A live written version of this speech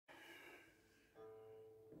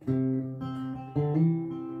I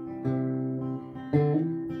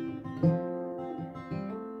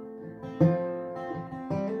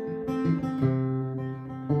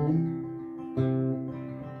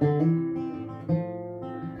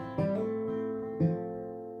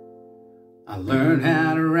learned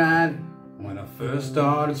how to ride when I first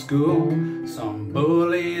started school. Some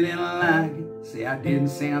bully didn't like it, say I didn't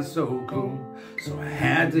sound so cool. So I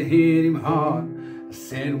had to hit him hard. I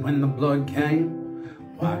said when the blood came,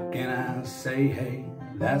 what can I say? Hey,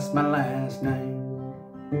 that's my last name.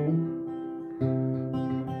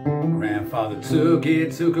 Grandfather took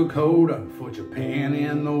a coda for Japan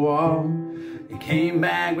in the war. He came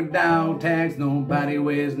back with dog tags nobody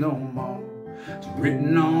wears no more. It's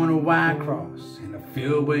written on a white cross in a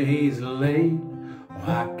field where he's laid.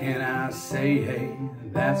 What can I say? Hey,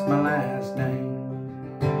 that's my last name.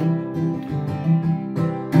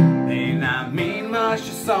 May not mean much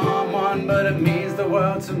to someone, but it means the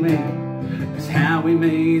world to me. It's how we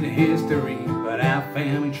made history, but our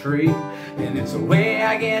family tree. And it's a way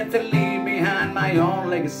I get to leave behind my own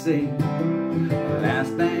legacy. The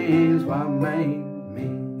last name's what made me.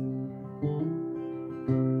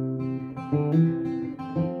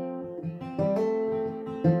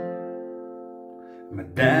 My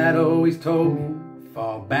dad always told me,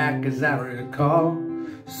 far back as I recall,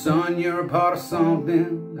 son, you're a part of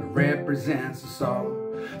something that represents us all.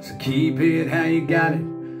 So keep it how you got it,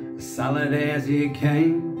 as solid as it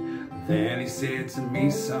came. Then he said to me,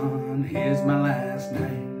 son, here's my last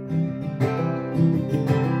name.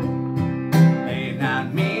 May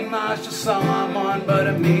not mean much to someone, but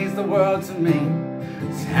it means the world to me.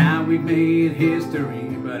 It's how we made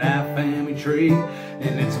history, but our family tree.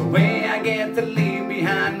 And it's a way I get to leave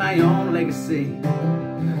behind my own legacy.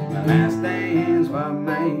 My last name's what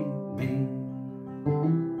made me.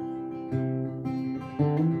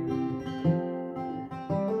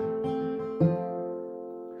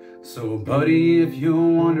 So buddy, if you're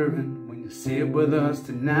wondering, when you sit with us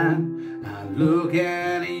tonight, I look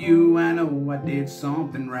at you, I know I did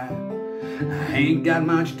something right. I ain't got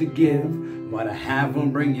much to give, what I have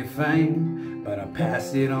won't bring you fame, but I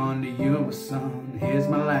pass it on to you, son, here's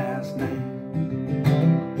my last name.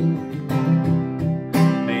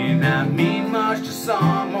 May not mean much to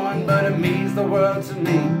someone, but it means the world to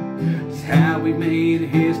me. It's how we made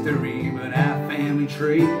history, but our family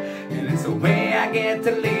tree. And it's the way I get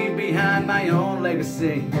to leave behind my own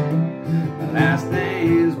legacy. My last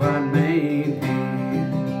name's what made me.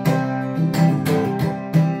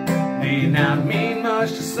 May not mean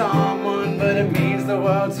much to someone, but it means the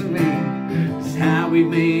world to me. It's how we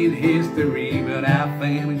made history, but our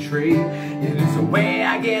family tree. And it's the way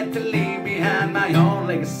I get to leave behind my own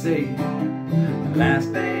legacy. My last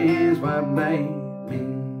name's what made me.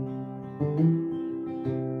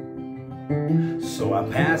 So I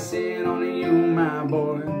pass it on to you, my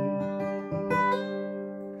boy.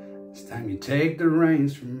 It's time you take the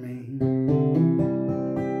reins from me.